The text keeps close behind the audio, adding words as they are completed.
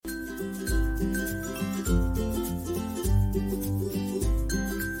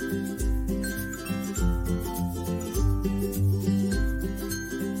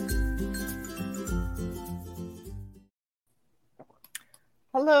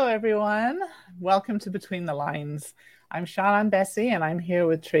Hello, everyone. Welcome to Between the Lines. I'm Shannon Bessie, and I'm here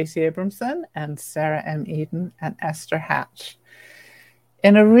with Tracy Abramson and Sarah M. Eden and Esther Hatch.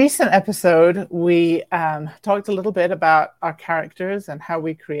 In a recent episode, we talked a little bit about our characters and how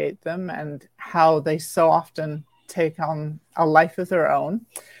we create them and how they so often take on a life of their own.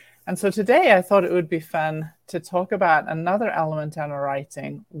 And so today I thought it would be fun to talk about another element in our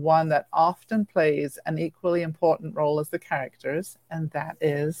writing, one that often plays an equally important role as the characters, and that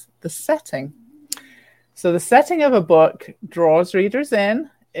is the setting. So the setting of a book draws readers in,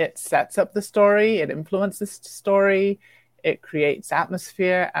 it sets up the story, it influences the story, it creates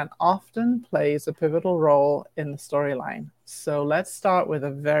atmosphere, and often plays a pivotal role in the storyline. So let's start with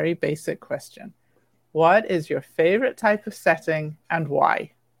a very basic question. What is your favorite type of setting and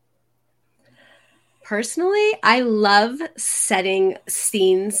why? Personally, I love setting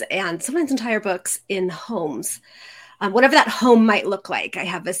scenes and sometimes entire books in homes. Whatever that home might look like. I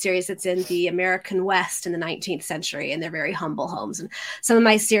have a series that's in the American West in the 19th century, and they're very humble homes. And some of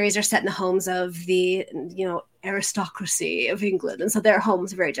my series are set in the homes of the, aristocracy of England. And so their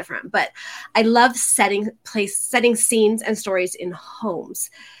homes are very different. But I love setting scenes and stories in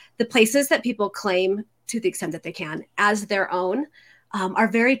homes. The places that people claim, to the extent that they can, as their own, are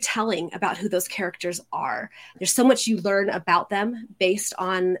very telling about who those characters are. There's so much you learn about them based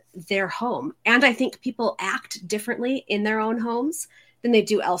on their home. And I think people act differently in their own homes than they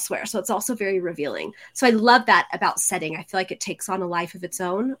do elsewhere. So it's also very revealing. So I love that about setting. I feel like it takes on a life of its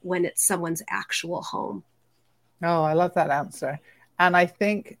own when it's someone's actual home. Oh, I love that answer. And I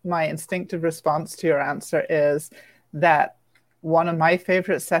think my instinctive response to your answer is that one of my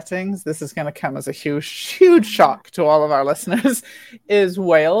favorite settings, this is going to come as a huge shock to all of our listeners, is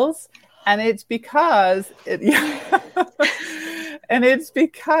Wales. And it's because it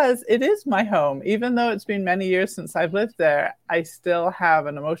is my home. Even though it's been many years since I've lived there, I still have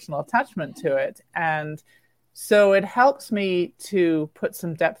an emotional attachment to it. And so it helps me to put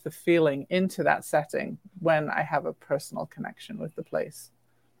some depth of feeling into that setting when I have a personal connection with the place.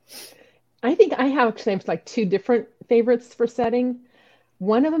 I think I have actually like two different favorites for setting.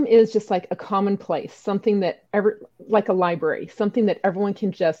 One of them is just like a common place, something that like a library, something that everyone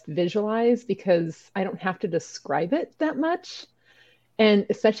can just visualize because I don't have to describe it that much. And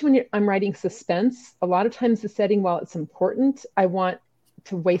especially when I'm writing suspense, a lot of times the setting, while it's important, I want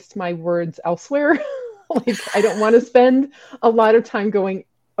to waste my words elsewhere. Like I don't want to spend a lot of time going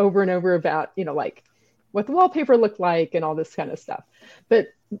over and over about, like what the wallpaper looked like and all this kind of stuff. But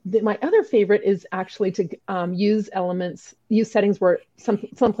my other favorite is actually to use settings where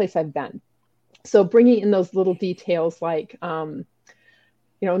someplace I've been. So bringing in those little details like,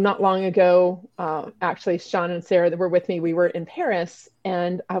 not long ago, actually, Sean and Sarah that were with me, we were in Paris,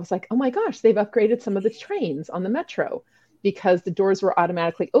 and I was like, oh my gosh, they've upgraded some of the trains on the metro because the doors were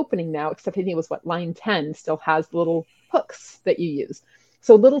automatically opening now, except I think it was line 10 still has little hooks that you use.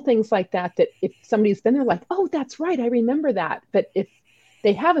 So little things like that if somebody's been there, like, oh, that's right, I remember that. But if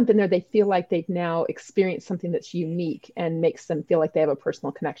they haven't been there, they feel like they've now experienced something that's unique and makes them feel like they have a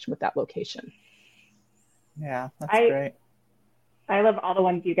personal connection with that location. Yeah, that's great. I love all the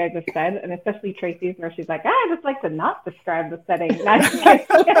ones you guys have said, and especially Tracy's, where she's like, I just like to not describe the setting. I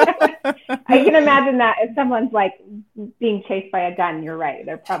can imagine that if someone's like being chased by a gun, you're right.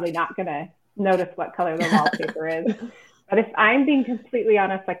 They're probably not going to notice what color the wallpaper is. But if I'm being completely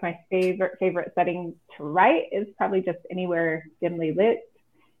honest, like my favorite setting to write is probably just anywhere dimly lit,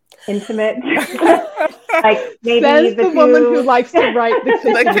 intimate. Like maybe says the woman who likes to write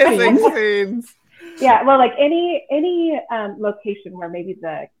the kissing scenes. Yeah, well, like any location where maybe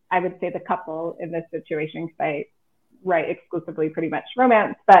I would say the couple in this situation, because I write exclusively pretty much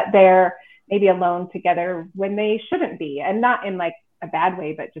romance, but they're maybe alone together when they shouldn't be, and not in like a bad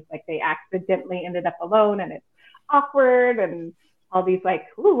way, but just like they accidentally ended up alone and it's awkward and all these like,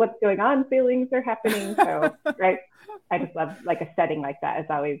 ooh, what's going on feelings are happening. So right, I just love like a setting like that. It's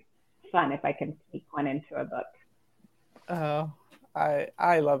always fun if I can sneak one into a book. Oh,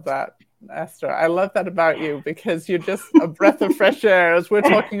 I love that, Esther. I love that about you because you're just a breath of fresh air as we're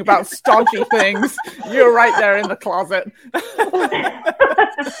talking about stodgy things. You're right there in the closet.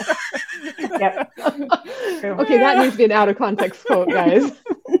 Yep. Okay, that needs to be an out of context quote, guys.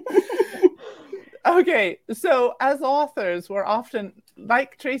 Okay, so as authors, we're often,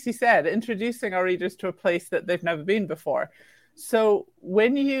 like Tracy said, introducing our readers to a place that they've never been before. So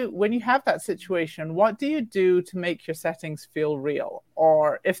when you have that situation, what do you do to make your settings feel real?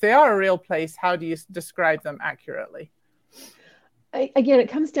 Or if they are a real place, how do you describe them accurately? Again, it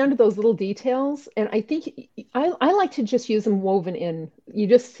comes down to those little details. And I think I like to just use them woven in. You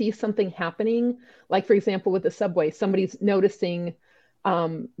just see something happening. Like, for example, with the subway, somebody's noticing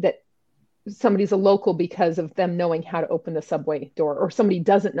that somebody's a local because of them knowing how to open the subway door, or somebody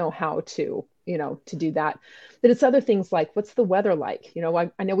doesn't know how to, to do that. But it's other things like, what's the weather like?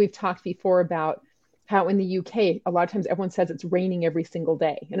 I know we've talked before about how in the UK, a lot of times everyone says it's raining every single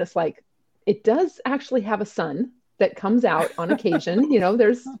day. And it's like, it does actually have a sun that comes out on occasion.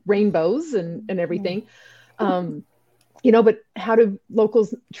 There's rainbows and everything. But how do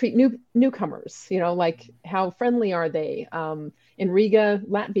locals treat newcomers? Like, how friendly are they? In Riga,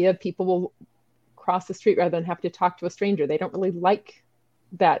 Latvia, people will cross the street rather than have to talk to a stranger. They don't really like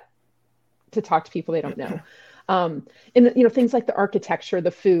that, to talk to people they don't know. And things like the architecture,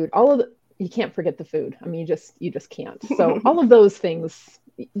 the food, you can't forget the food. I mean, you just can't. So all of those things,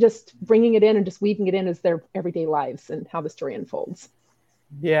 just bringing it in and just weaving it in as their everyday lives and how the story unfolds.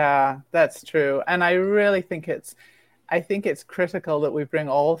 Yeah, that's true. And I really think it's critical that we bring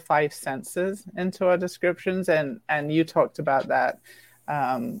all 5 senses into our descriptions. And you talked about that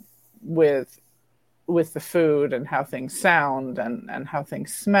with the food and how things sound and how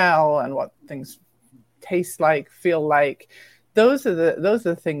things smell and what things taste like, feel like. Those are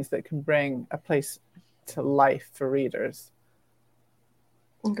the things that can bring a place to life for readers.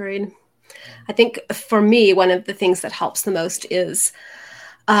 Agreed. I think for me, one of the things that helps the most is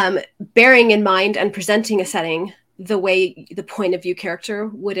bearing in mind and presenting a setting the way the point of view character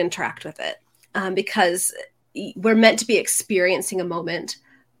would interact with it. Because we're meant to be experiencing a moment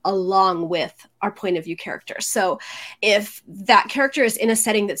along with our point of view character. So if that character is in a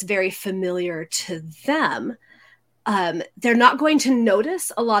setting that's very familiar to them, they're not going to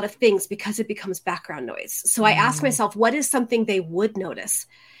notice a lot of things because it becomes background noise. So I ask myself, what is something they would notice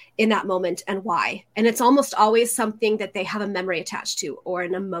in that moment and why? And it's almost always something that they have a memory attached to or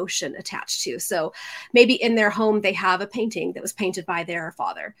an emotion attached to. So maybe in their home, they have a painting that was painted by their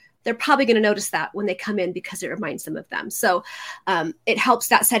father. They're probably going to notice that when they come in because it reminds them of them. So it helps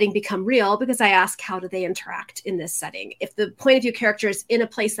that setting become real because I ask, how do they interact in this setting? If the point of view character is in a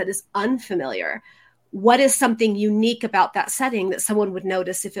place that is unfamiliar, what is something unique about that setting that someone would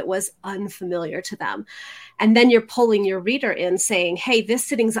notice if it was unfamiliar to them? And then you're pulling your reader in saying, hey,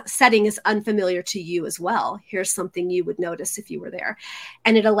 this setting is unfamiliar to you as well. Here's something you would notice if you were there.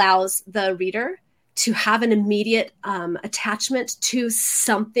 And it allows the reader to have an immediate attachment to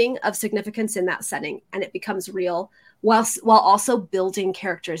something of significance in that setting. And it becomes real while also building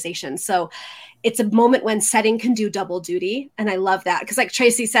characterization. So it's a moment when setting can do double duty. And I love that because like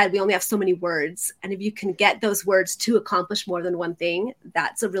Tracy said, we only have so many words. And if you can get those words to accomplish more than one thing,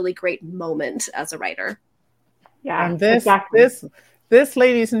 that's a really great moment as a writer. Yeah, and this, exactly. This,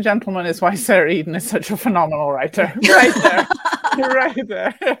 ladies and gentlemen, is why Sarah Eden is such a phenomenal writer. Right there. Right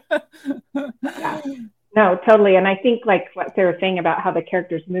there. Yeah. No, totally. And I think like what Sarah was saying about how the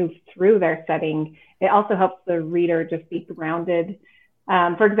characters move through their setting, it also helps the reader just be grounded.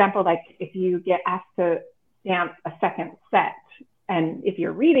 For example, like if you get asked to stamp a second set, and if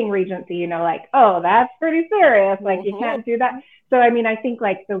you're reading Regency, like, oh, that's pretty serious. Like you can't do that. So, I mean, I think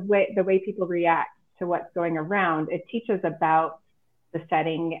like the way people react to what's going around, it teaches about the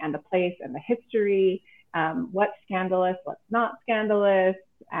setting and the place and the history, what's scandalous, what's not scandalous.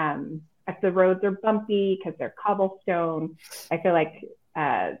 If the roads are bumpy because they're cobblestone, I feel like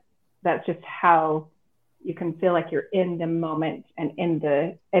that's just how you can feel like you're in the moment and in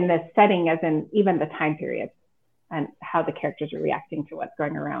the setting, as in even the time period and how the characters are reacting to what's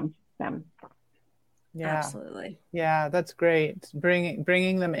going around them. Yeah, absolutely. Yeah, that's great.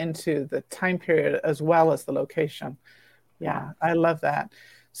 Bringing them into the time period as well as the location. Yeah, I love that.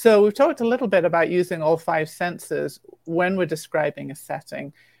 So we've talked a little bit about using all 5 senses when we're describing a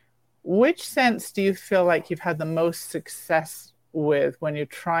setting. Which sense do you feel like you've had the most success with when you're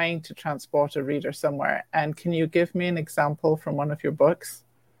trying to transport a reader somewhere? And can you give me an example from one of your books?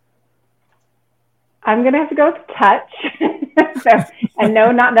 I'm going to have to go with touch. And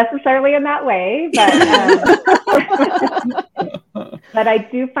no, not necessarily in that way, but but I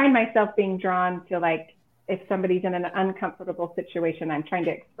do find myself being drawn to, like, if somebody's in an uncomfortable situation, I'm trying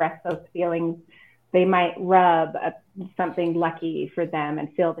to express those feelings. They might rub something lucky for them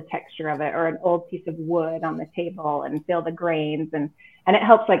and feel the texture of it, or an old piece of wood on the table and feel the grains, and it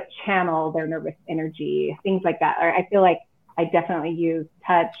helps like channel their nervous energy, things like that. Or I feel like I definitely use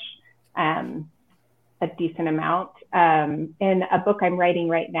touch a decent amount. In a book I'm writing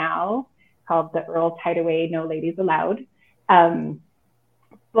right now called The Earl Tideway, No Ladies Allowed,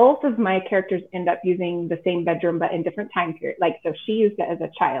 both of my characters end up using the same bedroom, but in different time periods. Like, so she used it as a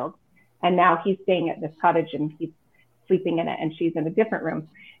child, and now he's staying at this cottage and he's sleeping in it, and she's in a different room.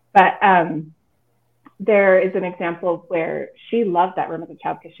 But there is an example where she loved that room as a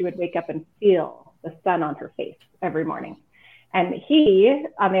child because she would wake up and feel the sun on her face every morning. And he,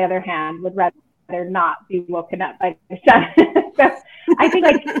 on the other hand, would rather not be woken up by the sun. So I think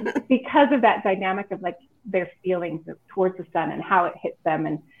like because of that dynamic of like their feelings towards the sun and how it hits them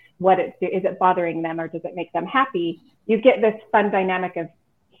and what is it bothering them or does it make them happy? You get this fun dynamic of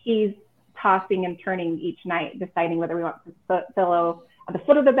he's tossing and turning each night, deciding whether we want the pillow at the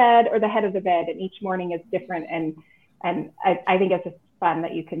foot of the bed or the head of the bed, and each morning is different. And I think it's just fun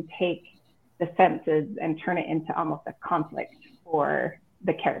that you can take the senses and turn it into almost a conflict for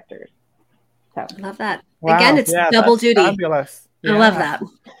the characters. So I love that. Wow. Again, it's double duty. Fabulous. I love that.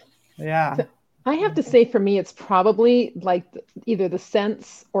 Yeah. So I have to say, for me, it's probably like either the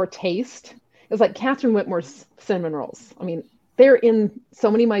sense or taste. It's like Catherine Whitmore's cinnamon rolls. I mean, they're in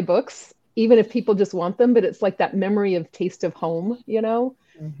so many of my books, even if people just want them, but it's like that memory of taste of home, you know?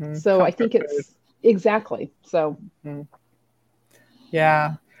 Mm-hmm. So Comfort I think food. it's exactly. So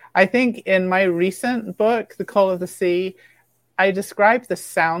yeah, I think in my recent book, The Call of the Sea, I described the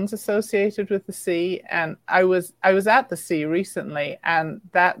sounds associated with the sea, and I was at the sea recently, and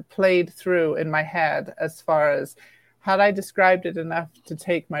that played through in my head as far as had I described it enough to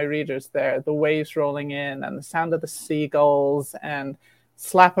take my readers there, the waves rolling in and the sound of the seagulls and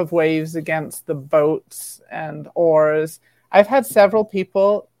slap of waves against the boats and oars. I've had several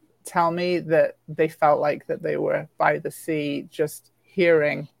people tell me that they felt like that they were by the sea just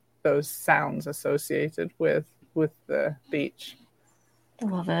hearing those sounds associated with the beach. I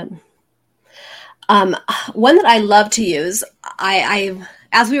love it. One that I love to use, I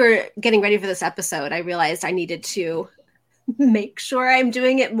as we were getting ready for this episode, I realized I needed to make sure I'm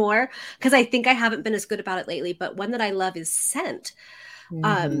doing it more because I think I haven't been as good about it lately. But one that I love is scent.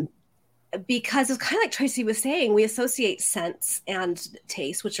 Mm-hmm. Because it's kind of like Tracy was saying, we associate sense and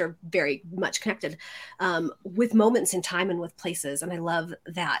taste, which are very much connected, with moments in time and with places. And I love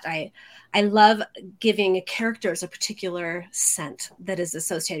that. I love giving characters a particular scent that is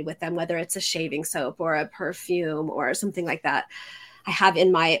associated with them, whether it's a shaving soap or a perfume or something like that. I have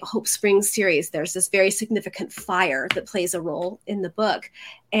in my Hope Springs series, there's this very significant fire that plays a role in the book.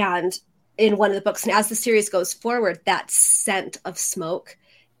 And in one of the books, and as the series goes forward, that scent of smoke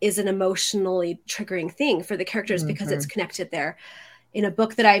is an emotionally triggering thing for the characters because it's connected there. In a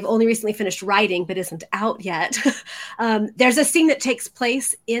book that I've only recently finished writing but isn't out yet, there's a scene that takes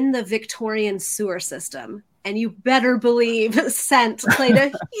place in the Victorian sewer system. And you better believe scent played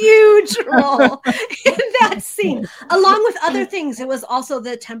a huge role in that scene, along with other things. It was also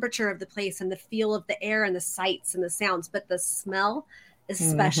the temperature of the place and the feel of the air and the sights and the sounds, but the smell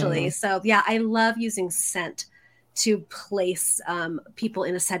especially. So yeah, I love using scent to place people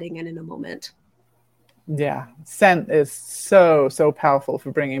in a setting and in a moment. Yeah, scent is so powerful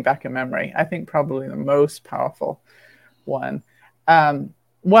for bringing back a memory. I think probably the most powerful one.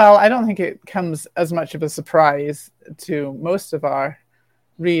 Well, I don't think it comes as much of a surprise to most of our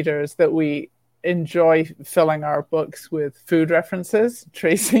readers that we enjoy filling our books with food references.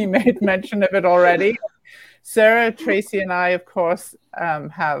 Tracy made mention of it already. Sarah, Tracy, and I, of course,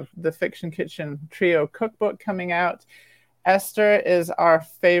 have the Fiction Kitchen Trio cookbook coming out. Esther is our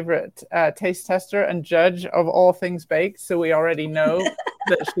favorite taste tester and judge of all things baked, so we already know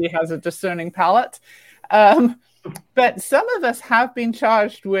that she has a discerning palate. But some of us have been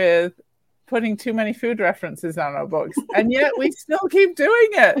charged with putting too many food references on our books, and yet we still keep doing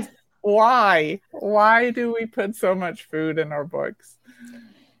it. Why? Why do we put so much food in our books?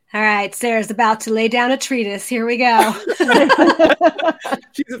 All right, Sarah's about to lay down a treatise. Here we go.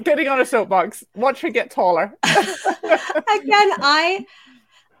 She's getting on a soapbox. Watch her get taller. Again, I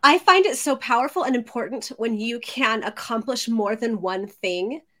find it so powerful and important when you can accomplish more than one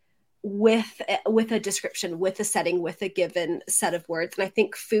thing with a description, with a setting, with a given set of words. And I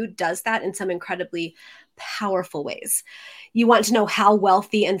think food does that in some incredibly powerful ways. You want to know how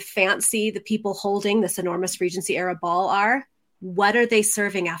wealthy and fancy the people holding this enormous Regency era ball are? What are they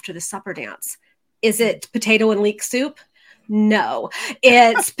serving after the supper dance? Is it potato and leek soup? No,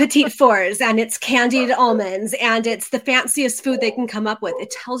 it's petit fours and it's candied almonds and it's the fanciest food they can come up with. It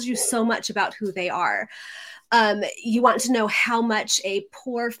tells you so much about who they are. You want to know how much a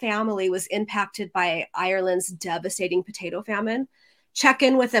poor family was impacted by Ireland's devastating potato famine. Check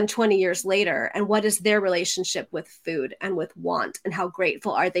in with them 20 years later. And what is their relationship with food and with want? And how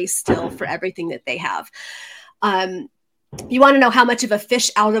grateful are they still for everything that they have? You want to know how much of a fish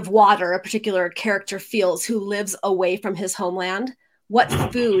out of water a particular character feels who lives away from his homeland? What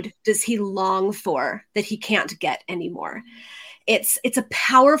food does he long for that he can't get anymore? It's a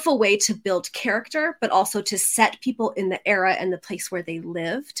powerful way to build character, but also to set people in the era and the place where they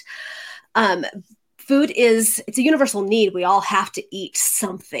lived. food it's a universal need. We all have to eat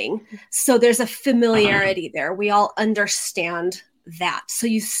something. So there's a familiarity there. We all understand that. So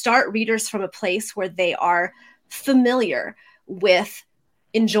you start readers from a place where they are familiar with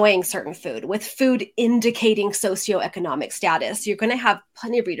enjoying certain food, with food indicating socioeconomic status. You're going to have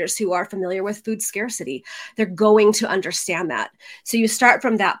plenty of readers who are familiar with food scarcity. They're going to understand that. So you start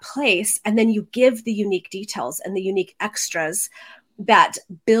from that place, and then you give the unique details and the unique extras that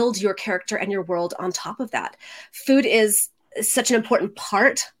build your character and your world on top of that. Food is such an important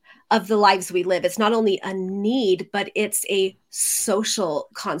part of the lives we live. It's not only a need, but it's a social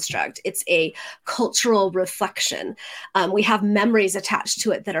construct. It's a cultural reflection. We have memories attached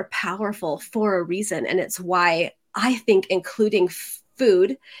to it that are powerful for a reason. And it's why I think including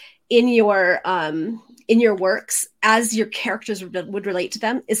food in your works as your characters would relate to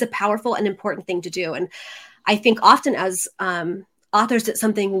them is a powerful and important thing to do. And I think often as authors, it's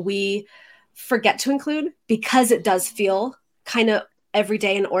something we forget to include because it does feel kind of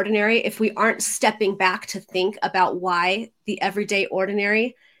everyday and ordinary. If we aren't stepping back to think about why the everyday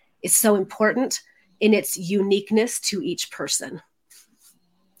ordinary is so important in its uniqueness to each person.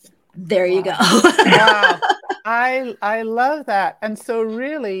 There you go. Wow. I love that. And so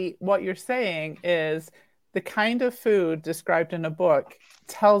really what you're saying is the kind of food described in a book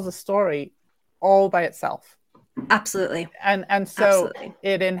tells a story all by itself. Absolutely. And so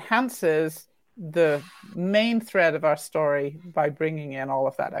it enhances the main thread of our story by bringing in all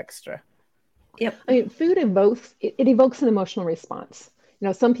of that extra. Yep. I mean, food evokes an emotional response. You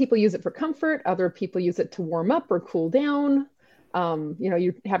know, some people use it for comfort. Other people use it to warm up or cool down. You know,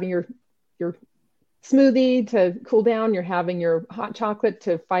 you're having your smoothie to cool down. You're having your hot chocolate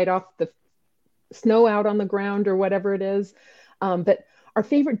to fight off the snow out on the ground or whatever it is. But our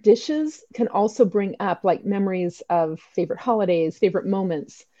favorite dishes can also bring up like memories of favorite holidays, favorite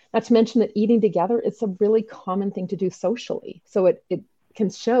moments. Not to mention that eating together, it's a really common thing to do socially. So it can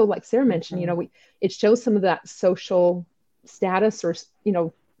show, like Sarah mentioned, you know, it shows some of that social status or, you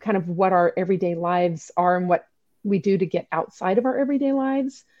know, kind of what our everyday lives are and what we do to get outside of our everyday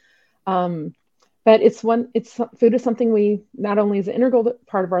lives. But food is something we not only is an integral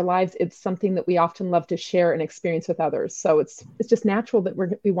part of our lives, it's something that we often love to share and experience with others. So it's just natural that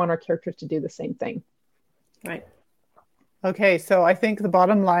we want our characters to do the same thing. Right. Okay, so I think the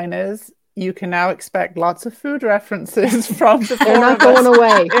bottom line is you can now expect lots of food references from the They're not going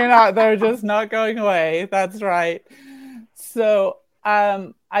away. They're just not going away. That's right. So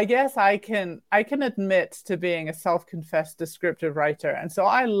I guess I can admit to being a self-confessed descriptive writer. And so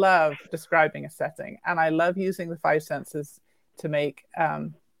I love describing a setting, and I love using the five senses to make a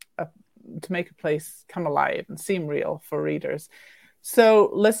place come alive and seem real for readers. So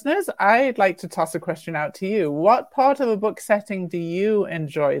listeners, I'd like to toss a question out to you. What part of a book setting do you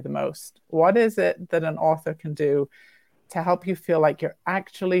enjoy the most? What is it that an author can do to help you feel like you're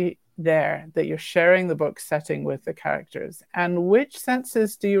actually there, that you're sharing the book setting with the characters? And which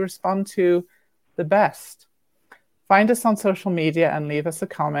senses do you respond to the best? Find us on social media and leave us a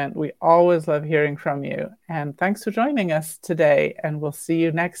comment. We always love hearing from you. And thanks for joining us today. And we'll see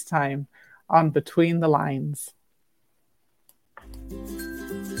you next time on Between the Lines.